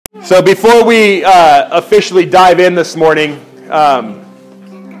So before we officially dive in this morning, I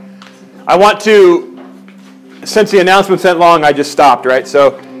want to, since the announcement went long, I just stopped, right?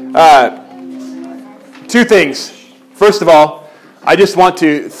 So two things. First of all, I just want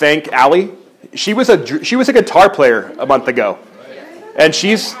to thank Allie. She was a guitar player a month ago. And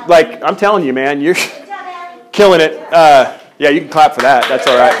she's like, I'm telling you, man, you're killing it. Yeah, you can clap for that. That's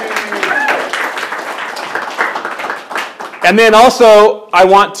all right. And then also, I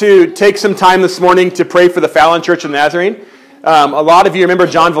want to take some time this morning to pray for the Fallon Church of the Nazarene. A lot of you remember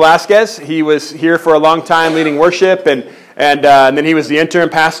John Velasquez. He was here for a long time leading worship, and then he was the interim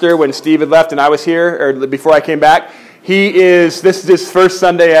pastor when Steve had left and I was here, or before I came back. This is his first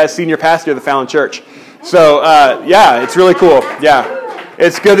Sunday as senior pastor of the Fallon Church. So, yeah, it's really cool. Yeah.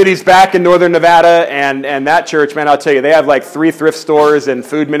 It's good that he's back in Northern Nevada, and that church, man, I'll tell you, they have like 3 thrift stores and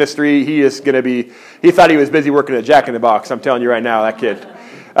food ministry. He thought he was busy working at Jack in the Box. I'm telling you right now, that kid.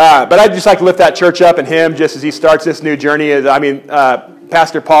 But I'd just like to lift that church up and him just as he starts this new journey.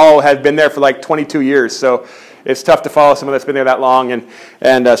 Pastor Paul has been there for like 22 years, so it's tough to follow someone that's been there that long. And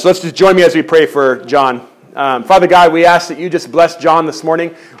so let's just join me as we pray for John. Father God, we ask that you just bless John this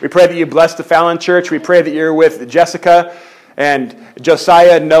morning. We pray that you bless the Fallon Church. We pray that you're with Jessica and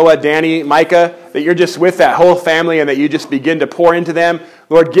Josiah, Noah, Danny, Micah, that you're just with that whole family and that you just begin to pour into them.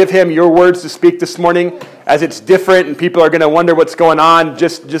 Lord, give him your words to speak this morning as it's different and people are going to wonder what's going on.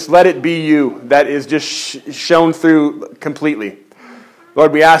 Just let it be you that is just shown through completely.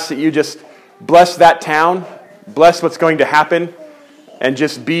 Lord, we ask that you just bless that town, bless what's going to happen, and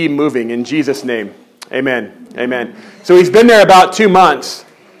just be moving in Jesus' name. Amen. Amen. So he's been there about 2 months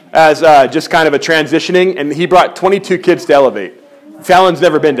as just kind of a transitioning, and he brought 22 kids to Elevate. Fallon's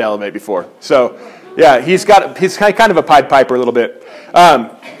never been to Elevate before. So, yeah, he's kind of a Pied Piper a little bit.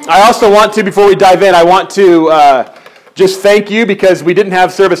 I also want to, before we dive in, I want to just thank you because we didn't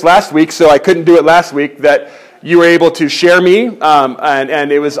have service last week, so I couldn't do it last week, that you were able to share me,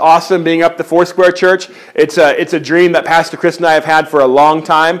 and it was awesome being up the Foursquare Church. It's a dream that Pastor Chris and I have had for a long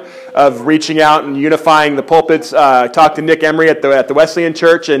time of reaching out and unifying the pulpits. I talked to Nick Emery at the Wesleyan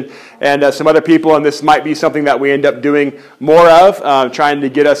Church and some other people, and this might be something that we end up doing more of, trying to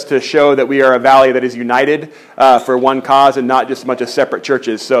get us to show that we are a valley that is united for one cause and not just a bunch of separate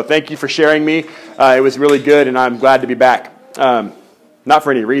churches. So thank you for sharing me. It was really good, and I'm glad to be back. Not for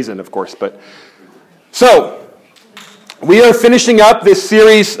any reason, of course, but so. We are finishing up this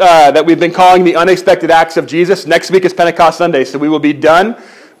series that we've been calling The Unexpected Acts of Jesus. Next week is Pentecost Sunday, so we will be done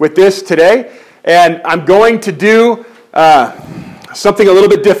with this today. And I'm going to do something a little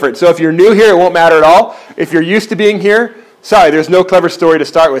bit different. So if you're new here, it won't matter at all. If you're used to being here, sorry, there's no clever story to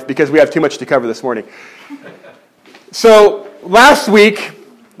start with because we have too much to cover this morning. So last week,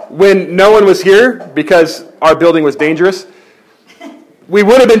 when no one was here because our building was dangerous, we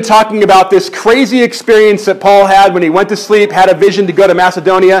would have been talking about this crazy experience that Paul had when he went to sleep, had a vision to go to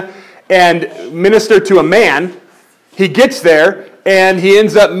Macedonia and minister to a man. He gets there, and he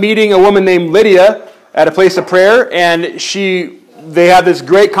ends up meeting a woman named Lydia at a place of prayer, and they have this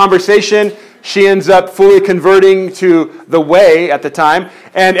great conversation. She ends up fully converting to the way at the time,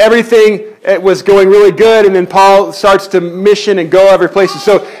 and everything was going really good, and then Paul starts to mission and go other places.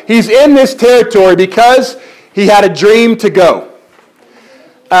 So he's in this territory because he had a dream to go.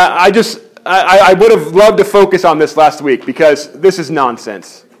 I would have loved to focus on this last week because this is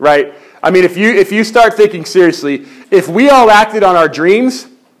nonsense, right? I mean, if you start thinking seriously, if we all acted on our dreams,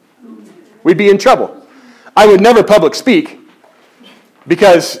 we'd be in trouble. I would never public speak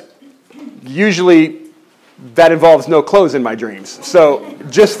because usually that involves no clothes in my dreams. So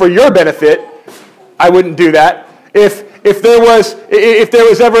just for your benefit, I wouldn't do that. If there was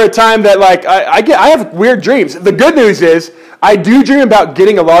ever a time that like I have weird dreams. The good news is I do dream about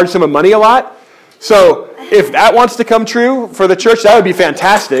getting a large sum of money a lot. So if that wants to come true for the church, that would be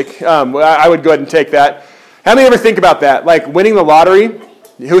fantastic. I would go ahead and take that. How many ever think about that? Like winning the lottery?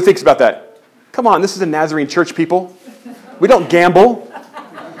 Who thinks about that? Come on, this is a Nazarene church, people. We don't gamble.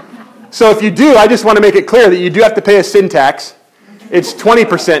 So if you do, I just want to make it clear that you do have to pay a sin tax. It's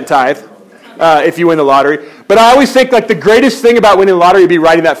 20% tithe if you win the lottery. But I always think like the greatest thing about winning the lottery would be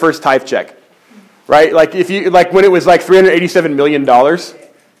writing that first tithe check. Right? Like when it was like $387 million.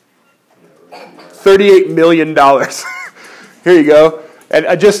 $38 million. Here you go. And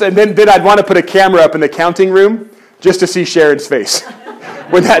then I'd want to put a camera up in the counting room just to see Sharon's face.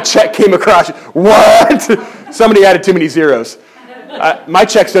 When that check came across, what? Somebody added too many zeros. My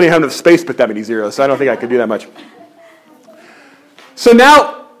checks don't even have enough space to put that many zeros, so I don't think I could do that much. So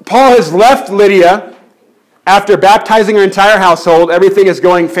now Paul has left Lydia after baptizing her entire household. Everything is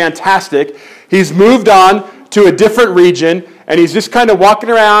going fantastic. He's moved on to a different region, and he's just kind of walking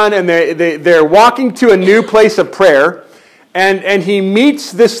around, and they're walking to a new place of prayer, and he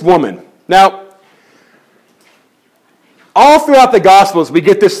meets this woman. Now, all throughout the Gospels, we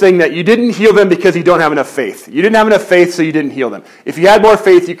get this thing that you didn't heal them because you don't have enough faith. You didn't have enough faith, so you didn't heal them. If you had more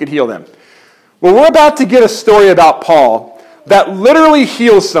faith, you could heal them. Well, we're about to get a story about Paul that literally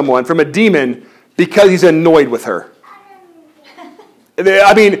heals someone from a demon because he's annoyed with her.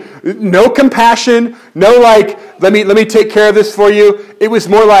 I mean, no compassion, no like, let me take care of this for you. It was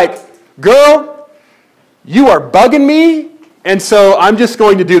more like, girl, you are bugging me, and so I'm just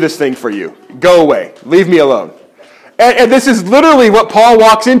going to do this thing for you. Go away. Leave me alone. And this is literally what Paul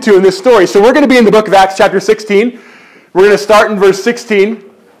walks into in this story. So we're going to be in the book of Acts chapter 16. We're going to start in verse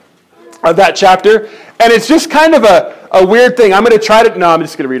 16 of that chapter. And it's just kind of a weird thing. I'm going to try to... No, I'm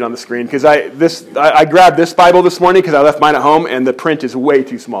just going to read on the screen because I grabbed this Bible this morning because I left mine at home and the print is way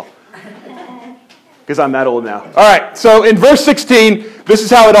too small. Because I'm that old now. All right, so in verse 16, this is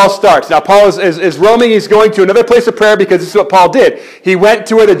how it all starts. Now, Paul is roaming. He's going to another place of prayer because this is what Paul did. He went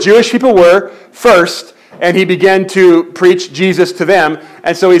to where the Jewish people were first, and he began to preach Jesus to them.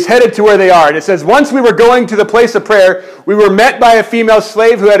 And so he's headed to where they are. And it says, once we were going to the place of prayer, we were met by a female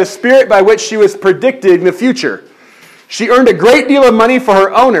slave who had a spirit by which she was predicting the future. She earned a great deal of money for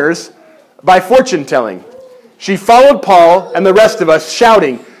her owners by fortune telling. She followed Paul and the rest of us,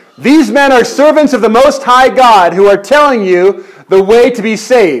 shouting, "These men are servants of the Most High God who are telling you the way to be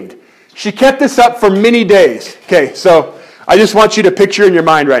saved." She kept this up for many days. Okay, so I just want you to picture in your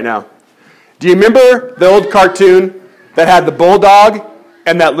mind right now. Do you remember the old cartoon that had the bulldog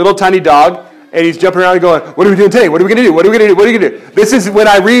and that little tiny dog? And he's jumping around and going, "What are we doing today? What are we going to do? What are we going to do? What are we going to do?" This is, when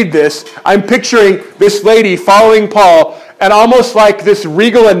I read this, I'm picturing this lady following Paul and almost like this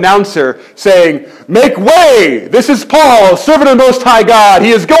regal announcer saying, "Make way! This is Paul, servant of the Most High God.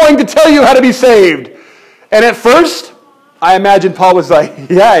 He is going to tell you how to be saved." And at first, I imagine Paul was like,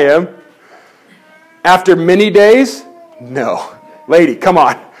 "Yeah, I am." After many days, no. Lady, come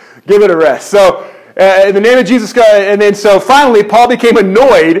on. Give it a rest. So, in the name of Jesus Christ, and then so finally, Paul became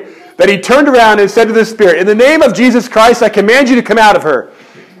annoyed that he turned around and said to the Spirit, "In the name of Jesus Christ, I command you to come out of her."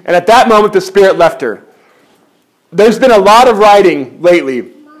 And at that moment, the Spirit left her. There's been a lot of writing lately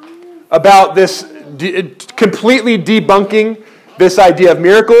about this completely debunking this idea of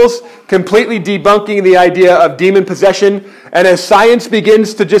miracles, completely debunking the idea of demon possession. And as science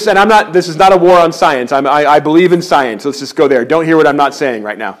begins to just, and this is not a war on science. I believe in science. Let's just go there. Don't hear what I'm not saying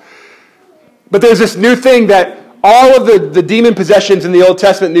right now. But there's this new thing that all of the demon possessions in the Old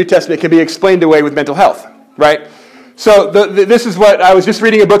Testament and New Testament can be explained away with mental health, right? So this is what, I was just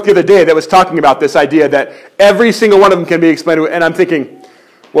reading a book the other day that was talking about this idea that every single one of them can be explained away. And I'm thinking,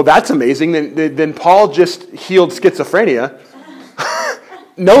 well, that's amazing. Then Paul just healed schizophrenia.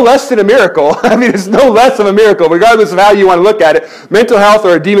 No less than a miracle. I mean, it's no less of a miracle, regardless of how you want to look at it. Mental health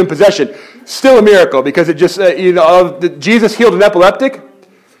or a demon possession, still a miracle because it just, Jesus healed an epileptic.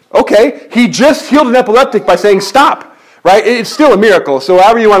 Okay, he just healed an epileptic by saying stop, right? It's still a miracle, so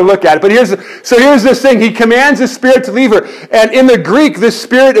however you want to look at it. But here's this thing. He commands the spirit to leave her. And in the Greek, this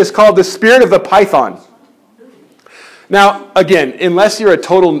spirit is called the spirit of the python. Now, again, unless you're a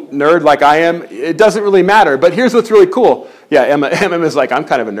total nerd like I am, it doesn't really matter. But here's what's really cool. Yeah, Emma is like, I'm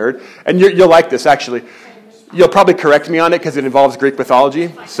kind of a nerd. And you'll like this, actually. You'll probably correct me on it because it involves Greek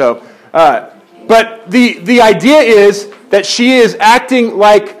mythology. So, but the idea is that she is acting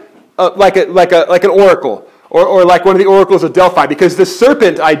like an oracle, or like one of the oracles of Delphi, because the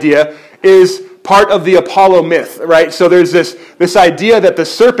serpent idea is part of the Apollo myth, right? So there's this idea that the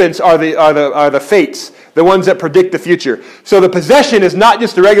serpents are the fates, the ones that predict the future. So the possession is not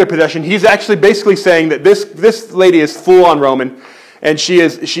just a regular possession. He's actually basically saying that this lady is full on Roman, and she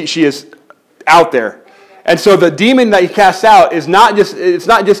is out there. And so the demon that he casts out is not just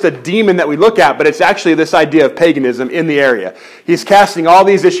a demon that we look at, but it's actually this idea of paganism in the area. He's casting all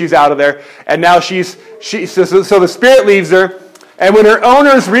these issues out of there, and now so the spirit leaves her, and when her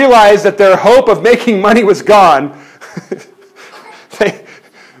owners realized that their hope of making money was gone,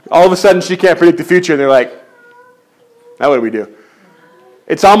 all of a sudden she can't predict the future, and they're like, now what do we do?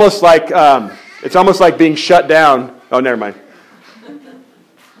 It's almost like being shut down. Oh, never mind.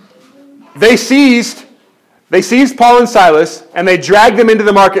 They seized Paul and Silas, and they dragged them into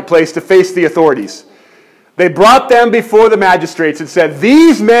the marketplace to face the authorities. They brought them before the magistrates and said,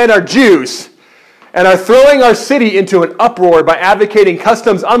 "These men are Jews and are throwing our city into an uproar by advocating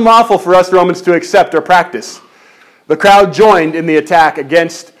customs unlawful for us Romans to accept or practice." The crowd joined in the attack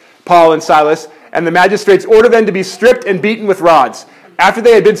against Paul and Silas, and the magistrates ordered them to be stripped and beaten with rods. After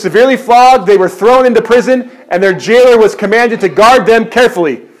they had been severely flogged, they were thrown into prison, and their jailer was commanded to guard them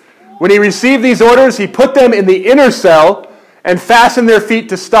carefully. When he received these orders, he put them in the inner cell and fastened their feet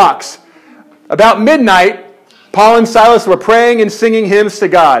to stocks. About midnight, Paul and Silas were praying and singing hymns to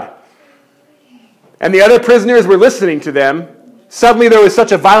God. And the other prisoners were listening to them. Suddenly there was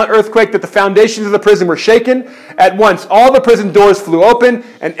such a violent earthquake that the foundations of the prison were shaken. At once, all the prison doors flew open,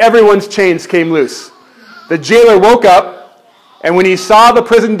 and everyone's chains came loose. The jailer woke up, and when he saw the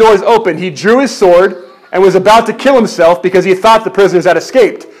prison doors open, he drew his sword and was about to kill himself because he thought the prisoners had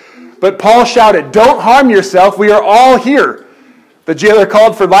escaped. But Paul shouted, "Don't harm yourself, we are all here." The jailer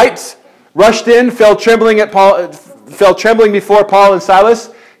called for lights, rushed in, fell trembling before Paul and Silas.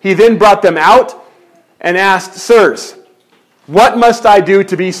 He then brought them out and asked, "Sirs, what must I do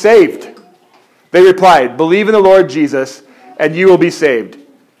to be saved?" They replied, "Believe in the Lord Jesus, and you will be saved,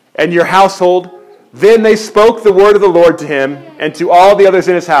 and your household." Then they spoke the word of the Lord to him and to all the others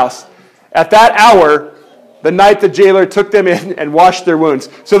in his house. At that hour, the night, the jailer took them in and washed their wounds.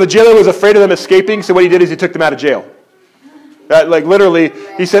 So the jailer was afraid of them escaping, so what he did is he took them out of jail. Literally,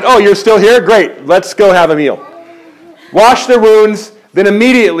 he said, "Oh, you're still here? Great, let's go have a meal." Washed their wounds, then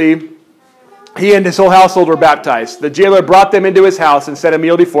immediately he and his whole household were baptized. The jailer brought them into his house and set a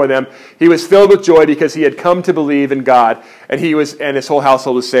meal before them. He was filled with joy because he had come to believe in God, and his whole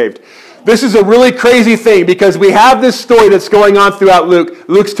household was saved. This is a really crazy thing because we have this story that's going on throughout Luke.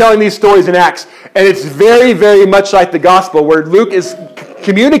 Luke's telling these stories in Acts, and it's very, very much like the gospel, where Luke is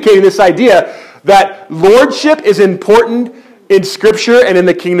communicating this idea that lordship is important in Scripture and in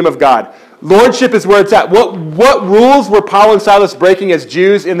the kingdom of God. Lordship is where it's at. What rules were Paul and Silas breaking as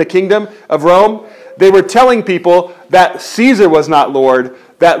Jews in the kingdom of Rome? They were telling people that Caesar was not Lord,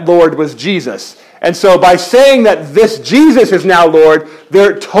 that Lord was Jesus. And so by saying that this Jesus is now Lord,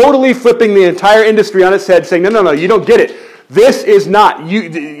 they're totally flipping the entire industry on its head, saying, no, you don't get it. This is not.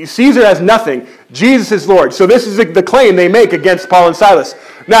 Caesar has nothing. Jesus is Lord. So this is the claim they make against Paul and Silas.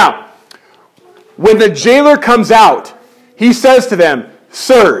 Now, when the jailer comes out, he says to them,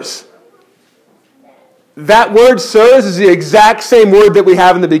 "Sirs." That word "sirs" is the exact same word that we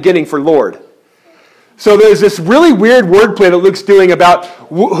have in the beginning for Lord. So there's this really weird wordplay that Luke's doing about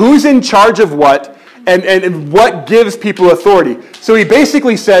who's in charge of what and what gives people authority. So he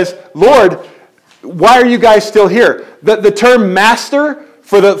basically says, "Lord, why are you guys still here?" The term master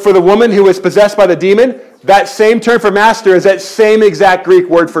for the woman who was possessed by the demon, that same term for master is that same exact Greek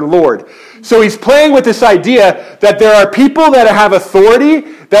word for Lord. So he's playing with this idea that there are people that have authority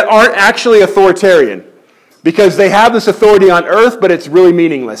that aren't actually authoritarian, because they have this authority on earth, but it's really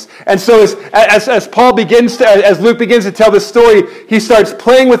meaningless. And so as Luke begins to tell this story, he starts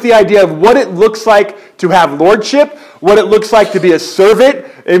playing with the idea of what it looks like to have lordship, what it looks like to be a servant,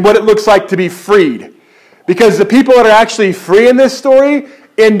 and what it looks like to be freed. Because the people that are actually free in this story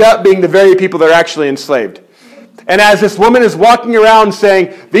end up being the very people that are actually enslaved. And as this woman is walking around saying,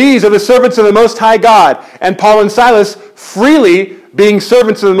 "These are the servants of the Most High God," and Paul and Silas freely being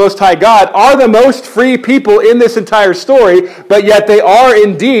servants of the Most High God, are the most free people in this entire story, but yet they are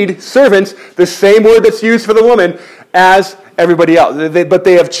indeed servants, the same word that's used for the woman, as everybody else. But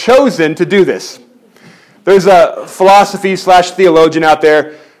they have chosen to do this. There's a philosophy/theologian out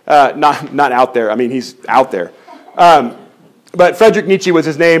there, not out there, I mean he's out there. But Friedrich Nietzsche was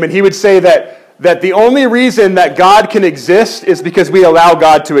his name, and he would say that the only reason that God can exist is because we allow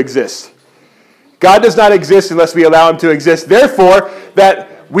God to exist. God does not exist unless we allow him to exist. Therefore,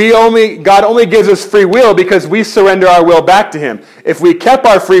 God only gives us free will because we surrender our will back to him. If we kept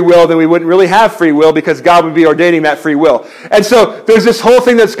our free will, then we wouldn't really have free will because God would be ordaining that free will. And so there's this whole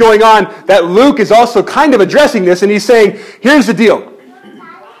thing that's going on that Luke is also kind of addressing this, and he's saying, here's the deal.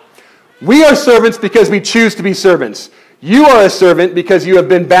 We are servants because we choose to be servants. You are a servant because you have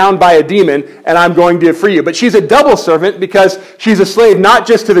been bound by a demon, and I'm going to free you. But she's a double servant because she's a slave not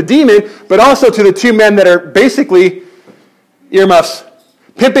just to the demon, but also to the two men that are basically, earmuffs,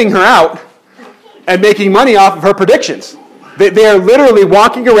 pimping her out and making money off of her predictions. They are literally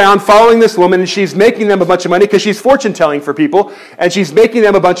walking around following this woman, and she's making them a bunch of money because she's fortune-telling for people, and she's making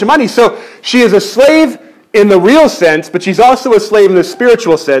them a bunch of money. So she is a slave in the real sense, but she's also a slave in the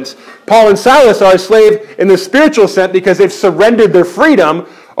spiritual sense. Paul and Silas are a slave in the spiritual sense because they've surrendered their freedom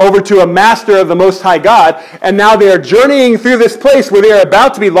over to a master of the Most High God, and now they are journeying through this place where they are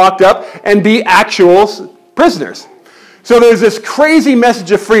about to be locked up and be actual prisoners. So there's this crazy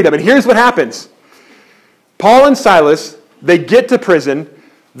message of freedom, and here's what happens. Paul and Silas, they get to prison,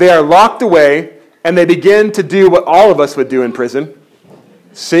 they are locked away, and they begin to do what all of us would do in prison: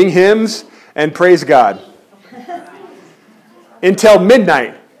 sing hymns and praise God. Until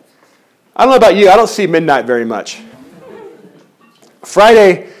midnight. I don't know about you, I don't see midnight very much.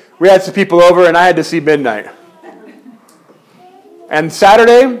 Friday, we had some people over and I had to see midnight. And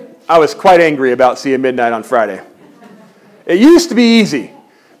Saturday, I was quite angry about seeing midnight on Friday. It used to be easy.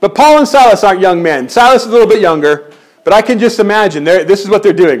 But Paul and Silas aren't young men. Silas is a little bit younger, but I can just imagine this is what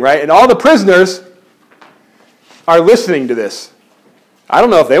they're doing, right? And all the prisoners are listening to this. I don't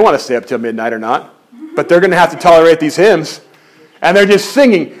know if they want to stay up till midnight or not, but they're going to have to tolerate these hymns. And they're just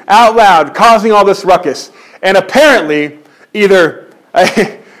singing out loud, causing all this ruckus. And apparently, either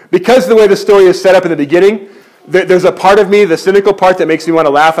because of the way the story is set up in the beginning, there's a part of me, the cynical part, that makes me want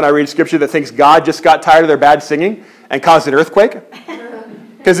to laugh when I read Scripture, that thinks God just got tired of their bad singing and caused an earthquake.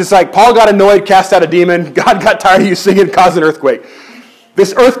 Because it's like Paul got annoyed, cast out a demon. God got tired of you singing, caused an earthquake.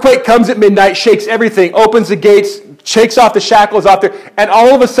 This earthquake comes at midnight, shakes everything, opens the gates, shakes off the shackles off there. And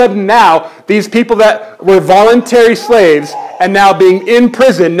all of a sudden now, these people that were voluntary slaves and now being in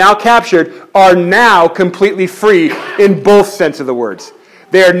prison, now captured, are now completely free in both sense of the words.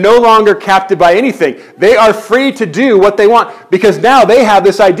 They are no longer captive by anything. They are free to do what they want because now they have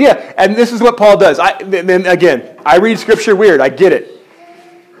this idea. And this is what Paul does. Then again, I read Scripture weird. I get it.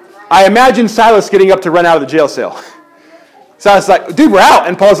 I imagine Silas getting up to run out of the jail cell. Silas is like, dude, we're out.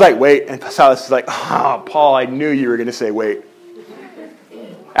 And Paul's like, wait. And Silas is like, oh, Paul, I knew you were going to say wait.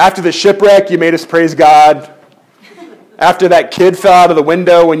 After the shipwreck, you made us praise God. After that kid fell out of the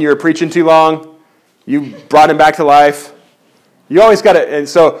window when you were preaching too long, you brought him back to life. You always got to, and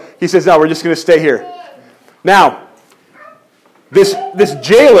so he says, no, we're just going to stay here. Now, this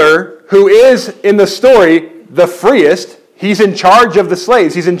jailer who is in the story the freest, he's in charge of the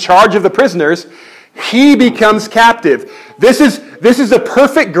slaves, he's in charge of the prisoners, he becomes captive. This is a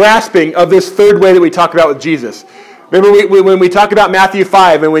perfect grasping of this third way that we talk about with Jesus. Remember when we talk about Matthew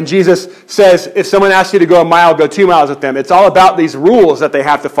 5 and when Jesus says, if someone asks you to go a mile, go 2 miles with them. It's all about these rules that they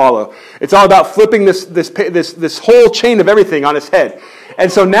have to follow. It's all about flipping this whole chain of everything on its head. And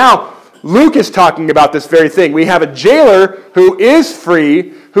so now Luke is talking about this very thing. We have a jailer who is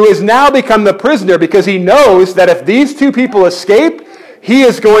free, who has now become the prisoner because he knows that if these two people escape, he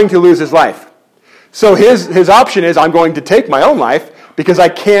is going to lose his life. So his option is, I'm going to take my own life because I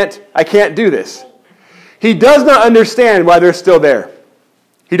can't do this. He does not understand why they're still there.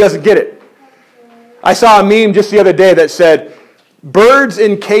 He doesn't get it. I saw a meme just the other day that said, birds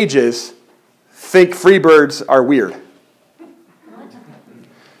in cages think free birds are weird.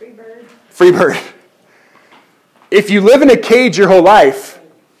 Free bird. If you live in a cage your whole life,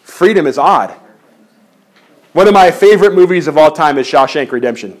 freedom is odd. One of my favorite movies of all time is Shawshank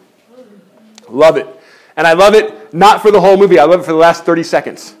Redemption. Love it. And I love it not for the whole movie. I love it for the last 30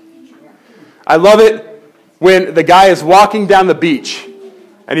 seconds. I love it when the guy is walking down the beach.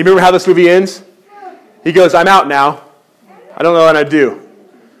 And you remember how this movie ends? He goes, I'm out now. I don't know what I do,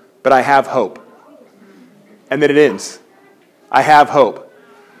 but I have hope. And then it ends. I have hope.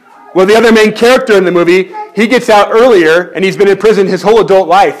 Well, the other main character in the movie, he gets out earlier, and he's been in prison his whole adult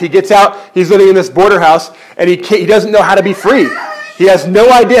life. He gets out, he's living in this border house, and he doesn't know how to be free. He has no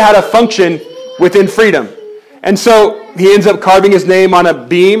idea how to function within freedom. And so he ends up carving his name on a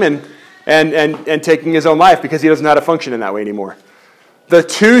beam and taking his own life because he doesn't know how to function in that way anymore. The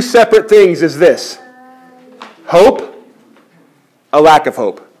two separate things is this: hope, a lack of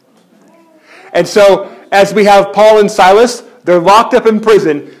hope. And so as we have Paul and Silas, they're locked up in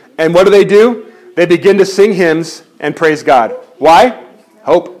prison, and what do? They begin to sing hymns and praise God. Why?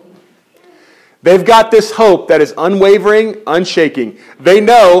 Hope. They've got this hope that is unwavering, unshaking. They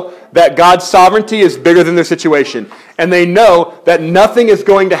know that God's sovereignty is bigger than their situation. And they know that nothing is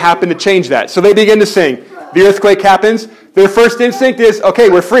going to happen to change that. So they begin to sing. The earthquake happens. Their first instinct is, okay,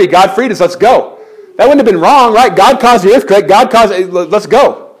 we're free. God freed us. Let's go. That wouldn't have been wrong, right? God caused the earthquake. God caused it. Let's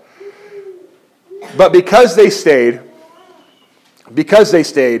go. But because they stayed,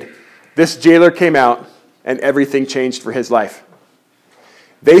 this jailer came out and everything changed for his life.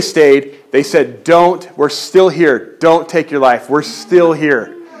 They stayed. They said, we're still here. Don't take your life. We're still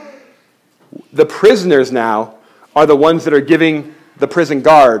here. The prisoners now are the ones that are giving the prison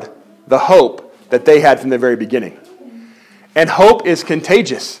guard the hope that they had from the very beginning. And hope is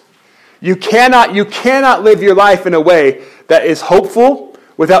contagious. You cannot live your life in a way that is hopeful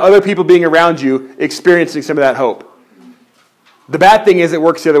without other people being around you experiencing some of that hope. The bad thing is it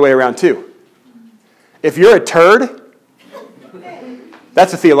works the other way around too. If you're a turd,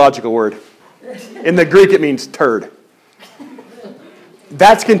 that's a theological word. In the Greek, it means turd.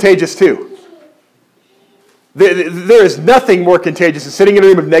 That's contagious too. There is nothing more contagious than sitting in a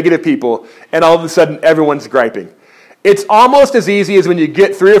room of negative people and all of a sudden everyone's griping. It's almost as easy as when you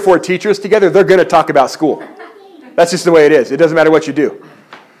get 3 or 4 teachers together, they're going to talk about school. That's just the way it is. It doesn't matter what you do.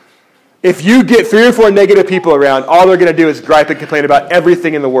 If you get 3 or 4 negative people around, all they're going to do is gripe and complain about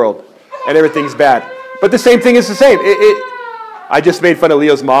everything in the world. And everything's bad. But the same thing is the same. I just made fun of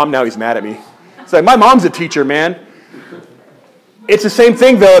Leo's mom. Now he's mad at me. It's like, my mom's a teacher, man. It's the same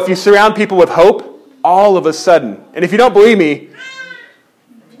thing, though, if you surround people with hope, all of a sudden. And if you don't believe me,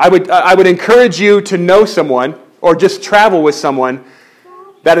 I would encourage you to know someone or just travel with someone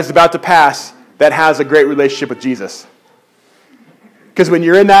that is about to pass that has a great relationship with Jesus. Because when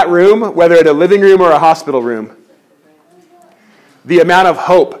you're in that room, whether in a living room or a hospital room, the amount of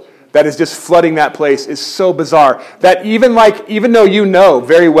hope that is just flooding that place is so bizarre that even though you know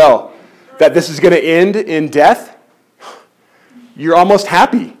very well that this is going to end in death, you're almost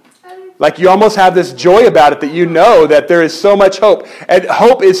happy. Like you almost have this joy about it that you know that there is so much hope. And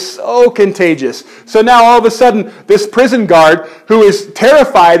hope is so contagious. So now all of a sudden, this prison guard who is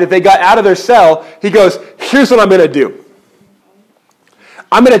terrified that they got out of their cell, he goes, here's what I'm going to do.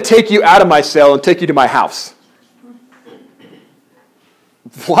 I'm going to take you out of my cell and take you to my house.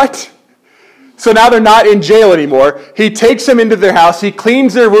 What? So now they're not in jail anymore. He takes them into their house. He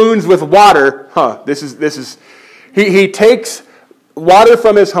cleans their wounds with water. He takes water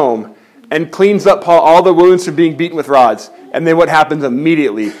from his home and cleans up Paul all the wounds from being beaten with rods. And then what happens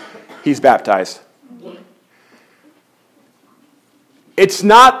immediately? He's baptized. It's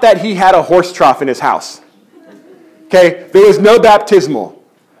not that he had a horse trough in his house. Okay? There was no baptismal.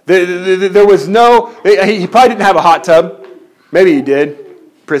 There was no... He probably didn't have a hot tub. Maybe he did.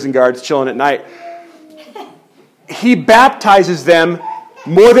 Prison guards chilling at night. He baptizes them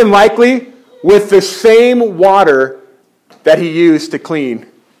more than likely with the same water that he used to clean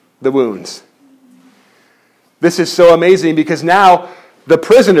the wounds. This is so amazing because now the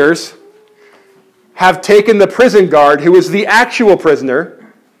prisoners have taken the prison guard, who was the actual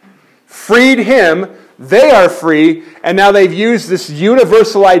prisoner, freed him, they are free, and now they've used this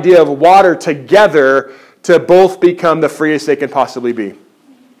universal idea of water together to both become the freest they can possibly be.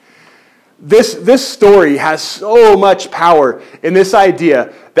 This story has so much power in this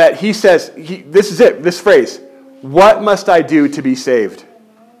idea that he says, this is it, this phrase, what must I do to be saved?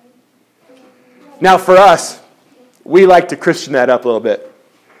 Now for us, we like to Christian that up a little bit.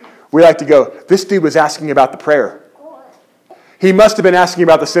 We like to go, this dude was asking about the prayer. He must have been asking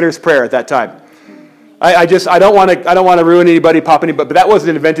about the sinner's prayer at that time. I don't want to ruin anybody, but that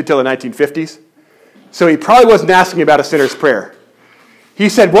wasn't invented till the 1950s. So he probably wasn't asking about a sinner's prayer. He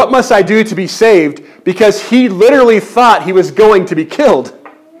said, what must I do to be saved? Because he literally thought he was going to be killed.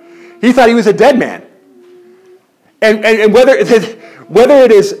 He thought he was a dead man. And whether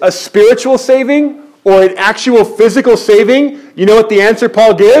it is a spiritual saving or an actual physical saving, you know what the answer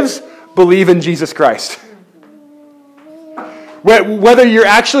Paul gives? Believe in Jesus Christ. Whether you're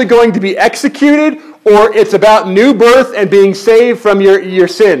actually going to be executed or it's about new birth and being saved from your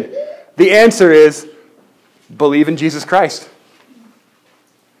sin, the answer is believe in Jesus Christ.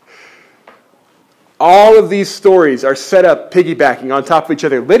 All of these stories are set up piggybacking on top of each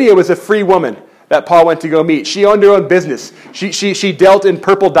other. Lydia was a free woman that Paul went to go meet. She owned her own business. She dealt in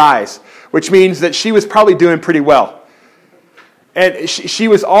purple dyes, which means that she was probably doing pretty well. And she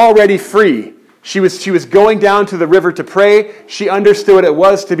was already free. She was going down to the river to pray. She understood what it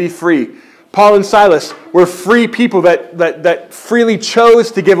was to be free. Paul and Silas were free people that freely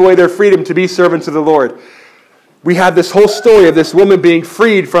chose to give away their freedom to be servants of the Lord. We have this whole story of this woman being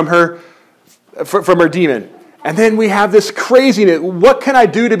freed from her demon. And then we have this craziness. What can I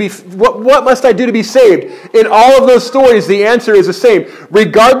do to be? What must I do to be saved? In all of those stories, the answer is the same.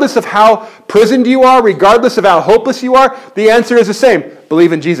 Regardless of how prisoned you are, regardless of how hopeless you are, the answer is the same.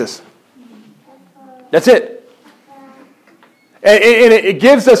 Believe in Jesus. That's it. And it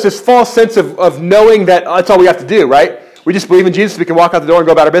gives us this false sense of knowing that that's all we have to do, right? We just believe in Jesus, we can walk out the door and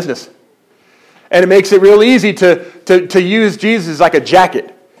go about our business. And it makes it real easy to use Jesus as like a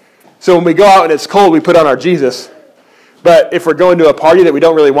jacket. So when we go out and it's cold, we put on our Jesus. But if we're going to a party that we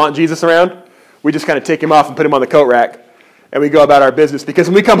don't really want Jesus around, we just kind of take him off and put him on the coat rack. And we go about our business. Because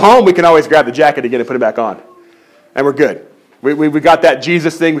when we come home, we can always grab the jacket again and put it back on. And we're good. We got that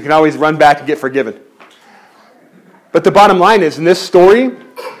Jesus thing. We can always run back and get forgiven. But the bottom line is, in this story,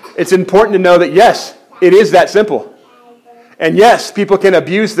 it's important to know that, yes, it is that simple. And yes, people can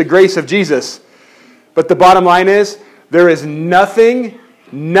abuse the grace of Jesus. But the bottom line is, there is nothing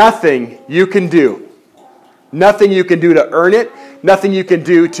you can do. Nothing you can do to earn it. Nothing you can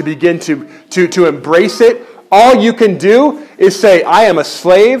do to begin to embrace it. All you can do is say, I am a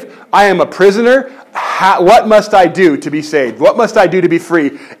slave. I am a prisoner. What must I do to be saved? What must I do to be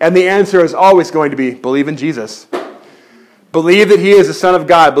free? And the answer is always going to be, believe in Jesus. Believe that he is the Son of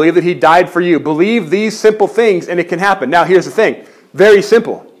God. Believe that he died for you. Believe these simple things and it can happen. Now here's the thing. Very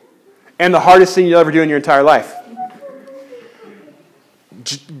simple. And the hardest thing you'll ever do in your entire life.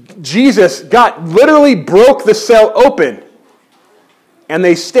 Jesus, God literally broke the cell open. And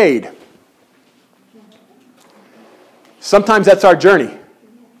they stayed. Sometimes that's our journey.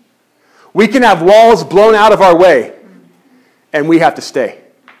 We can have walls blown out of our way, and we have to stay.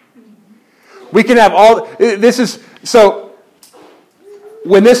 We can have so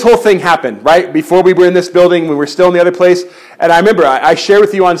when this whole thing happened, right, before we were in this building, we were still in the other place, and I remember I shared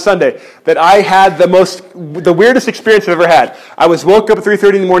with you on Sunday that I had the weirdest experience I've ever had. I was woke up at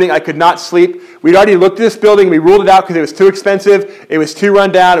 3:30 in the morning. I could not sleep. We'd already looked at this building. We ruled it out because it was too expensive. It was too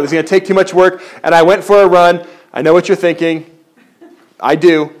run down. It was going to take too much work, and I went for a run. I know what you're thinking. I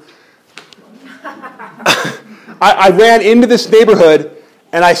do. I ran into this neighborhood,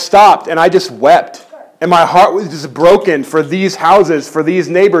 and I stopped, and I just wept. And my heart was just broken for these houses, for these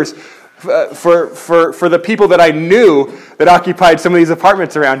neighbors, for the people that I knew that occupied some of these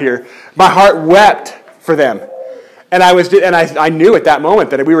apartments around here. My heart wept for them. And I knew at that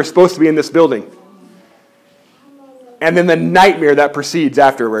moment that we were supposed to be in this building. And then the nightmare that proceeds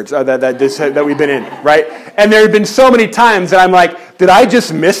afterwards, that we've been in, right? And there have been so many times that I'm like, did I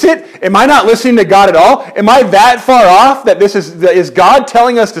just miss it? Am I not listening to God at all? Am I that far off that is God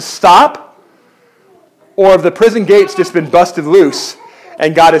telling us to stop? Or have the prison gates just been busted loose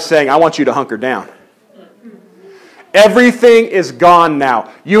and God is saying, I want you to hunker down? Everything is gone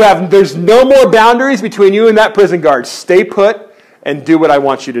now. There's no more boundaries between you and that prison guard. Stay put and do what I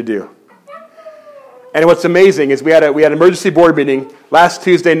want you to do. And what's amazing is we had an emergency board meeting last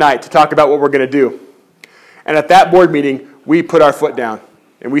Tuesday night to talk about what we're going to do. And at that board meeting, we put our foot down.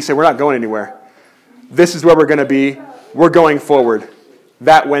 And we said, we're not going anywhere. This is where we're going to be. We're going forward.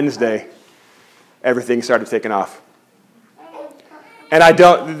 That Wednesday, everything started taking off. And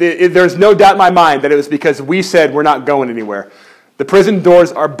there's no doubt in my mind that it was because we said we're not going anywhere. The prison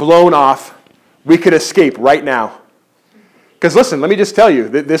doors are blown off. We could escape right now. Because listen, let me just tell you,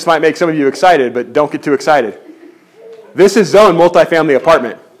 this might make some of you excited, but don't get too excited. This is Zone multifamily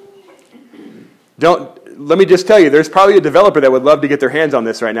apartment. Let me just tell you, there's probably a developer that would love to get their hands on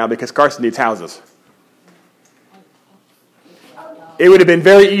this right now because Carson needs houses. It would have been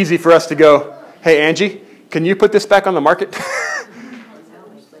very easy for us to go, hey, Angie, can you put this back on the market?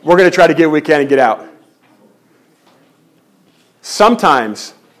 We're going to try to get what we can and get out.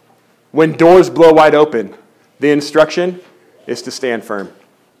 Sometimes, when doors blow wide open, the instruction is to stand firm,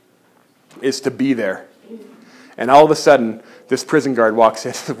 is to be there. And all of a sudden, this prison guard walks in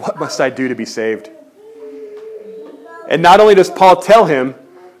and says, what must I do to be saved? And not only does Paul tell him,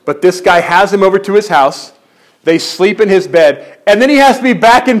 but this guy has him over to his house. They sleep in his bed. And then he has to be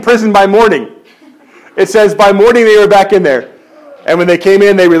back in prison by morning. It says by morning they were back in there. And when they came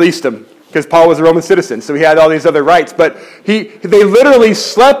in, they released him. Because Paul was a Roman citizen, so he had all these other rights. But they literally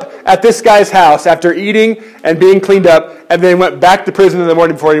slept at this guy's house after eating and being cleaned up, and then went back to prison in the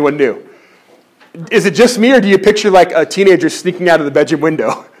morning before anyone knew. Is it just me, or do you picture like a teenager sneaking out of the bedroom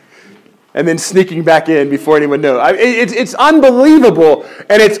window and then sneaking back in before anyone knows? It's unbelievable,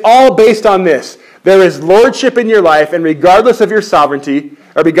 and it's all based on this. There is lordship in your life, and regardless of your sovereignty,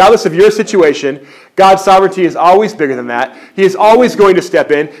 or regardless of your situation, God's sovereignty is always bigger than that. He is always going to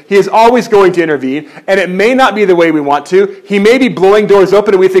step in. He is always going to intervene. And it may not be the way we want to. He may be blowing doors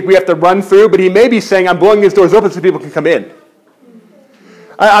open and we think we have to run through, but he may be saying, I'm blowing these doors open so people can come in.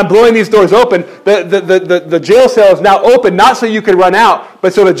 I'm blowing these doors open. The jail cell is now open, not so you can run out,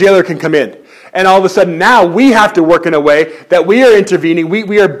 but so the jailer can come in. And all of a sudden now we have to work in a way that we are intervening.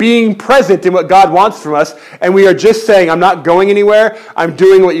 We are being present in what God wants from us. And we are just saying, I'm not going anywhere. I'm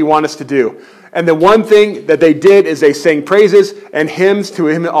doing what you want us to do. And the one thing that they did is they sang praises and hymns to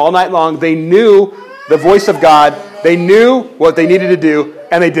him all night long. They knew the voice of God. They knew what they needed to do.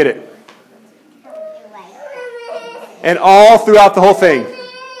 And they did it. And all throughout the whole thing,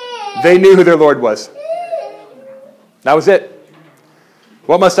 they knew who their Lord was. That was it.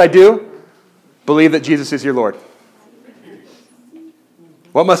 What must I do? Believe that Jesus is your Lord.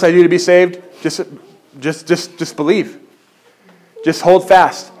 What must I do to be saved? Just believe. Just hold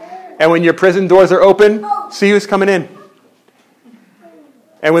fast. And when your prison doors are open, see who's coming in.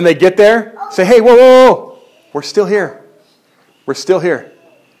 And when they get there, say, hey, whoa. We're still here. We're still here.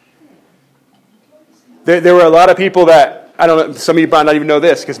 There were a lot of people that, I don't know, some of you might not even know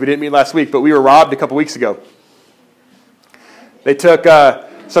this because we didn't meet last week, but we were robbed a couple weeks ago. They took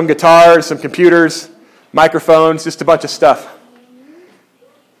some guitars, some computers, microphones, just a bunch of stuff.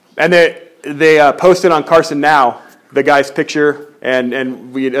 And they posted on Carson Now the guy's picture,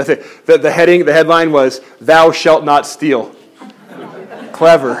 and we, the headline was, "Thou shalt not steal."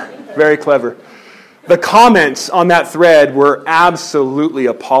 Clever, very clever. The comments on that thread were absolutely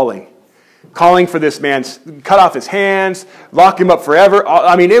appalling. Calling for this man, cut off his hands, lock him up forever.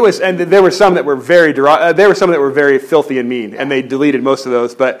 I mean, it was, and there were some that were very filthy and mean, and they deleted most of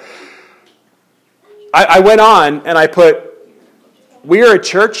those. But I went on and I put, we are a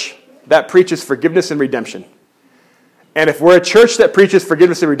church that preaches forgiveness and redemption. And if we're a church that preaches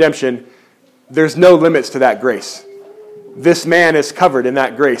forgiveness and redemption, there's no limits to that grace. This man is covered in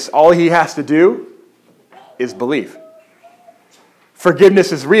that grace. All he has to do is believe.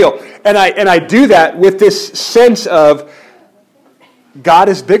 Forgiveness is real. And I do that with this sense of God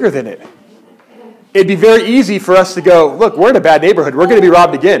is bigger than it. It'd be very easy for us to go, look, we're in a bad neighborhood. We're going to be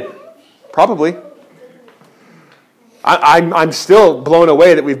robbed again. Probably. I'm still blown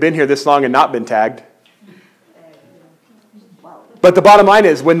away that we've been here this long and not been tagged. But the bottom line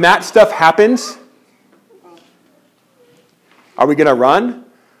is, when that stuff happens, are we going to run?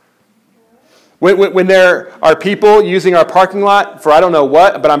 When there are people using our parking lot for I don't know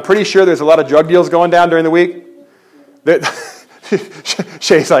what, but I'm pretty sure there's a lot of drug deals going down during the week.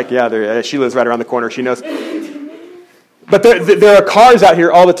 Shay's like, yeah, she lives right around the corner. She knows. But there are cars out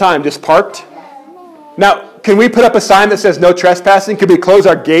here all the time just parked. Now, can we put up a sign that says no trespassing? Could we close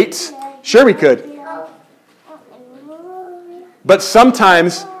our gates? Sure we could. But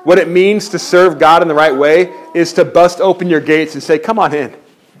sometimes what it means to serve God in the right way is to bust open your gates and say, come on in.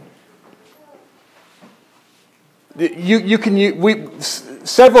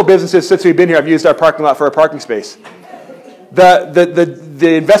 Several businesses since we've been here have used our parking lot for a parking space.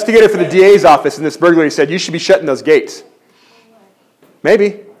 The investigator for the DA's office in this burglary said, you should be shutting those gates.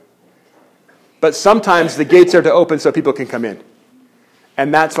 Maybe. But sometimes the gates are to open so people can come in.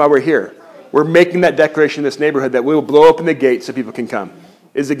 And that's why we're here. We're making that declaration in this neighborhood that we will blow open the gates so people can come.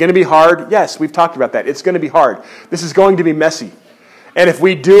 Is it going to be hard? Yes, we've talked about that. It's going to be hard. This is going to be messy. And if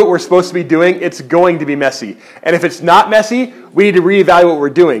we do what we're supposed to be doing, it's going to be messy. And if it's not messy, we need to reevaluate what we're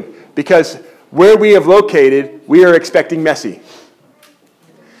doing. Because where we have located, we are expecting messy.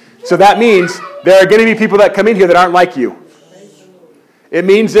 So that means there are going to be people that come in here that aren't like you. It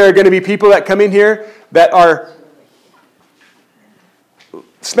means there are going to be people that come in here that are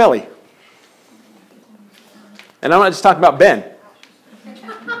smelly. And I'm not just talking about Ben.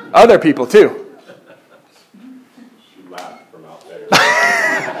 Other people too. She laughed from out there.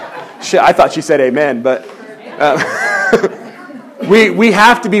 I thought she said amen, but we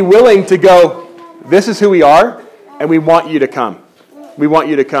have to be willing to go, this is who we are, and we want you to come. We want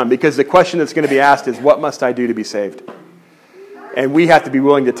you to come, because the question that's going to be asked is, what must I do to be saved? And we have to be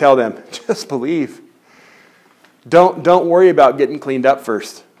willing to tell them, just believe. Don't worry about getting cleaned up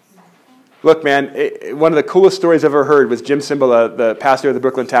first. Look, man, one of the coolest stories I've ever heard was Jim Cymbala, the pastor of the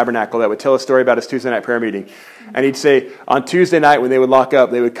Brooklyn Tabernacle, that would tell a story about his Tuesday night prayer meeting. And he'd say, on Tuesday night when they would lock up,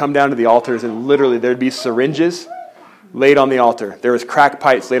 they would come down to the altars, and literally there'd be syringes laid on the altar. There was crack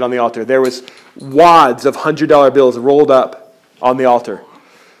pipes laid on the altar. There was wads of $100 bills rolled up on the altar.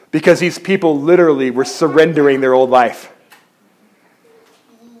 Because these people literally were surrendering their old life.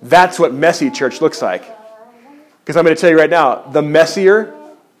 That's what messy church looks like. Because I'm going to tell you right now, the messier,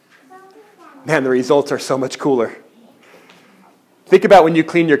 man, the results are so much cooler. Think about when you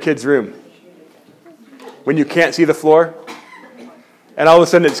clean your kid's room. When you can't see the floor, and all of a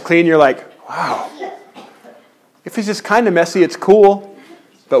sudden it's clean, you're like, wow. If it's just kind of messy, it's cool.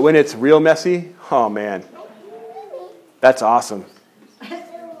 But when it's real messy, oh man, that's awesome.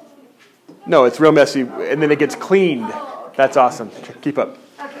 No, it's real messy, and then it gets cleaned. That's awesome. Keep up.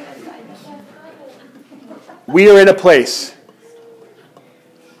 We are in a place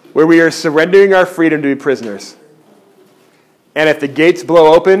where we are surrendering our freedom to be prisoners. And if the gates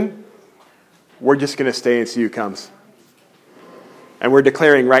blow open, we're just going to stay and see who comes. And we're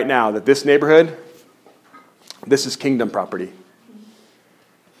declaring right now that this neighborhood, this is kingdom property.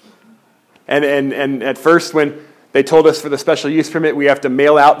 And at first, when they told us for the special use permit, we have to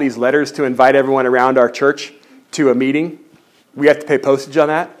mail out these letters to invite everyone around our church to a meeting. We have to pay postage on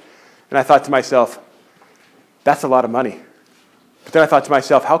that. And I thought to myself, that's a lot of money. But then I thought to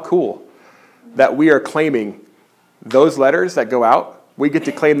myself, how cool that we are claiming those letters that go out, we get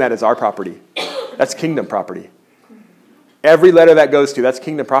to claim that as our property. That's kingdom property. Every letter that goes to, that's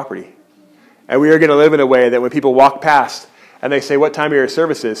kingdom property. And we are going to live in a way that when people walk past and they say, what time are your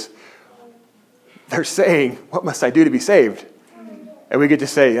services? They're saying, what must I do to be saved? And we get to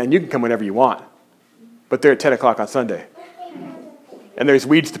say, and you can come whenever you want. But they're at 10 o'clock on Sunday. And there's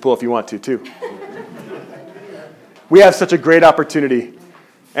weeds to pull if you want to, too. We have such a great opportunity,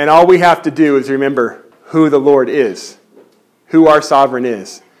 and all we have to do is remember who the Lord is, who our sovereign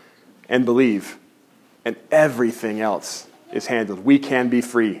is, and believe. And everything else is handled. We can be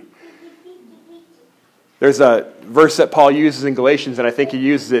free. There's a verse that Paul uses in Galatians, and I think he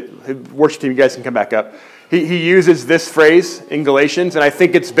uses it. Worship team, you guys can come back up. He uses this phrase in Galatians, and I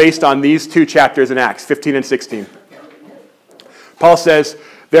think it's based on these two chapters in Acts, 15 and 16. Paul says,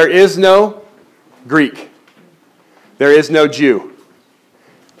 there is no Greek. There is no Jew.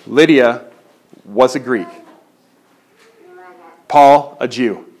 Lydia was a Greek. Paul, a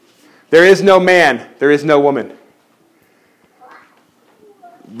Jew. There is no man. There is no woman.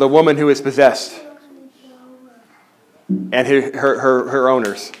 The woman who is possessed and her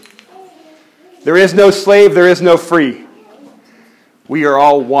owners. There is no slave. There is no free. We are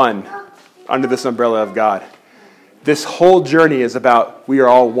all one under this umbrella of God. This whole journey is about we are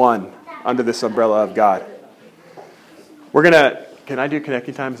all one under this umbrella of God. We're going to, can I do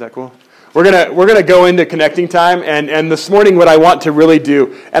connecting time? Is that cool? We're gonna go into connecting time, and this morning what I want to really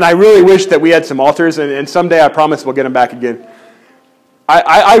do, and I really wish that we had some altars, and someday I promise we'll get them back again.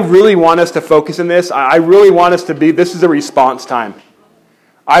 I really want us to focus on this. I really want us to be, this is a response time.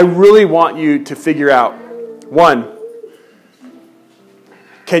 I really want you to figure out, one,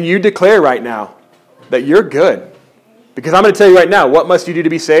 can you declare right now that you're good? Because I'm going to tell you right now, what must you do to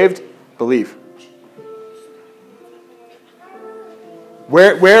be saved? Believe.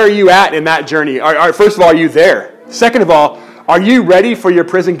 Where are you at in that journey? First of all, are you there? Second of all, are you ready for your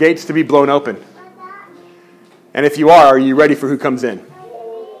prison gates to be blown open? And if you are you ready for who comes in?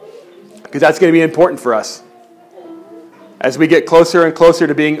 Because that's going to be important for us. As we get closer and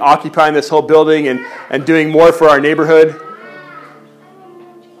closer to occupying this whole building and doing more for our neighborhood,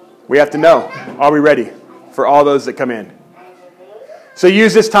 we have to know, are we ready for all those that come in? So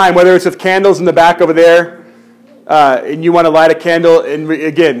use this time, whether it's with candles in the back over there, and you want to light a candle, and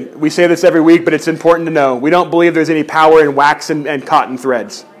again, we say this every week, but it's important to know, we don't believe there's any power in wax and cotton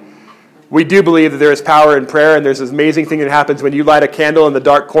threads. We do believe that there is power in prayer, and there's this amazing thing that happens when you light a candle in the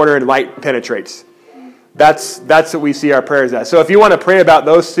dark corner and light penetrates. That's what we see our prayers as. So if you want to pray about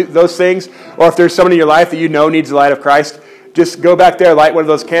those things, or if there's someone in your life that you know needs the light of Christ, just go back there, light one of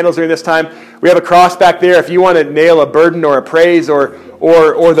those candles during this time. We have a cross back there. If you want to nail a burden or a praise or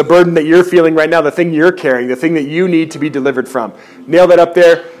the burden that you're feeling right now, the thing you're carrying, the thing that you need to be delivered from, nail that up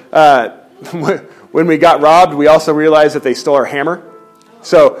there. When we got robbed, we also realized that they stole our hammer.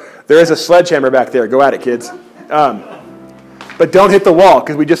 So there is a sledgehammer back there. Go at it, kids. But don't hit the wall,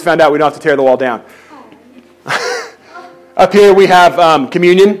 because we just found out we don't have to tear the wall down. Up here we have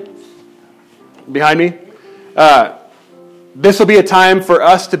communion behind me. This will be a time for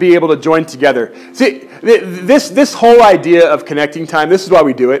us to be able to join together. See, this whole idea of connecting time, this is why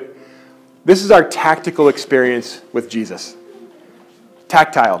we do it. This is our tactical experience with Jesus.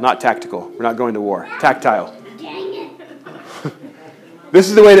 Tactile, not tactical. We're not going to war. Tactile. This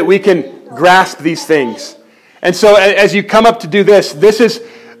is the way that we can grasp these things. And so as you come up to do this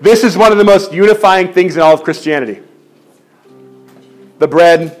is one of the most unifying things in all of Christianity. The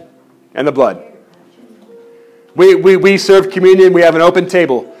bread and the blood. We serve communion. We have an open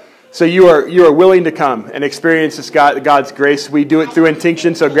table. So you are willing to come and experience this God's grace. We do it through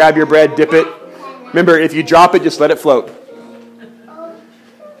intinction, so grab your bread, dip it. Remember, if you drop it, just let it float.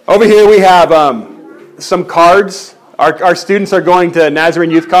 Over here we have some cards. Our students are going to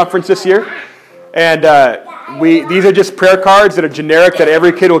Nazarene Youth Conference this year. And these are just prayer cards that are generic, that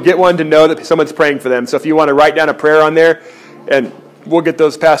every kid will get one to know that someone's praying for them. So if you want to write down a prayer on there, and we'll get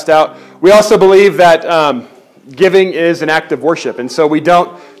those passed out. We also believe that giving is an act of worship. And so we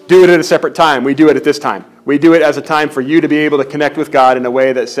don't do it at a separate time. We do it at this time. We do it as a time for you to be able to connect with God in a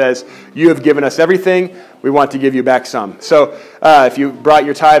way that says, you have given us everything, we want to give you back some. So if you brought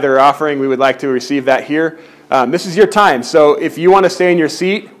your tithe or offering, we would like to receive that here. This is your time. So if you want to stay in your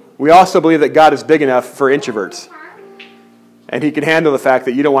seat, we also believe that God is big enough for introverts. And he can handle the fact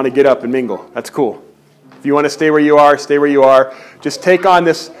that you don't want to get up and mingle. That's cool. If you want to stay where you are, stay where you are. Just take on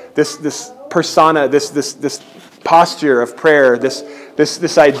this persona, this posture of prayer,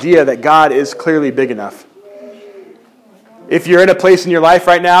 this idea that God is clearly big enough. If you're in a place in your life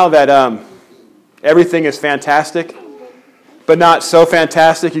right now that everything is fantastic, but not so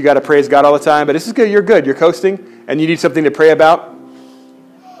fantastic, you got to praise God all the time. But this is good. You're coasting, and you need something to pray about.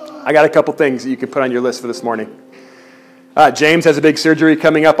 I got a couple things that you can put on your list for this morning. James has a big surgery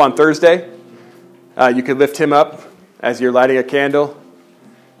coming up on Thursday. You could lift him up as you're lighting a candle.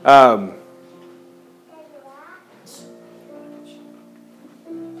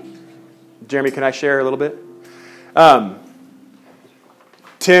 Jeremy, can I share a little bit?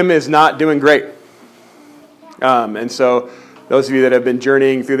 Tim is not doing great. And so those of you that have been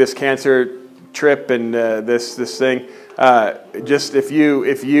journeying through this cancer trip and this thing, just if you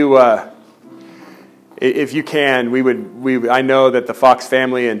can, I know that the Fox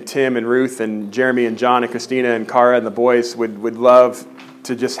family and Tim and Ruth and Jeremy and John and Christina and Cara and the boys would love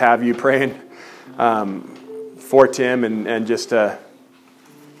to just have you praying for Tim and just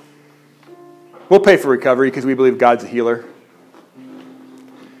we'll pay for recovery because we believe God's a healer.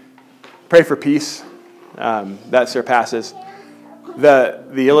 Pray for peace that surpasses.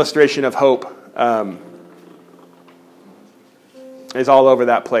 The illustration of hope is all over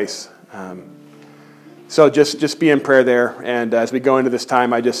that place. So just be in prayer there. And as we go into this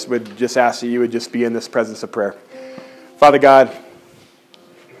time, I would just ask that you would just be in this presence of prayer. Father God,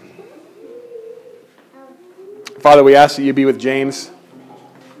 Father, we ask that you be with James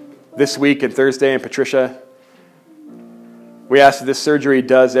this week and Thursday and Patricia. We ask that this surgery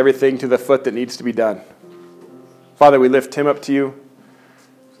does everything to the foot that needs to be done. Father, we lift Tim up to you,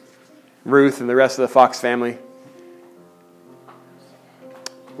 Ruth and the rest of the Fox family.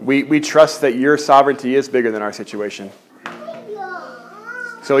 We trust that your sovereignty is bigger than our situation.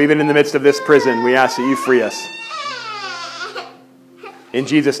 So even in the midst of this prison, we ask that you free us. In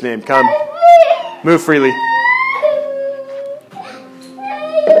Jesus' name, come. Move freely.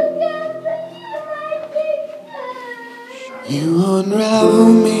 You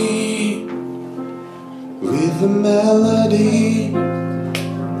unravel me with a melody.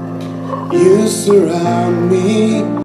 You surround me.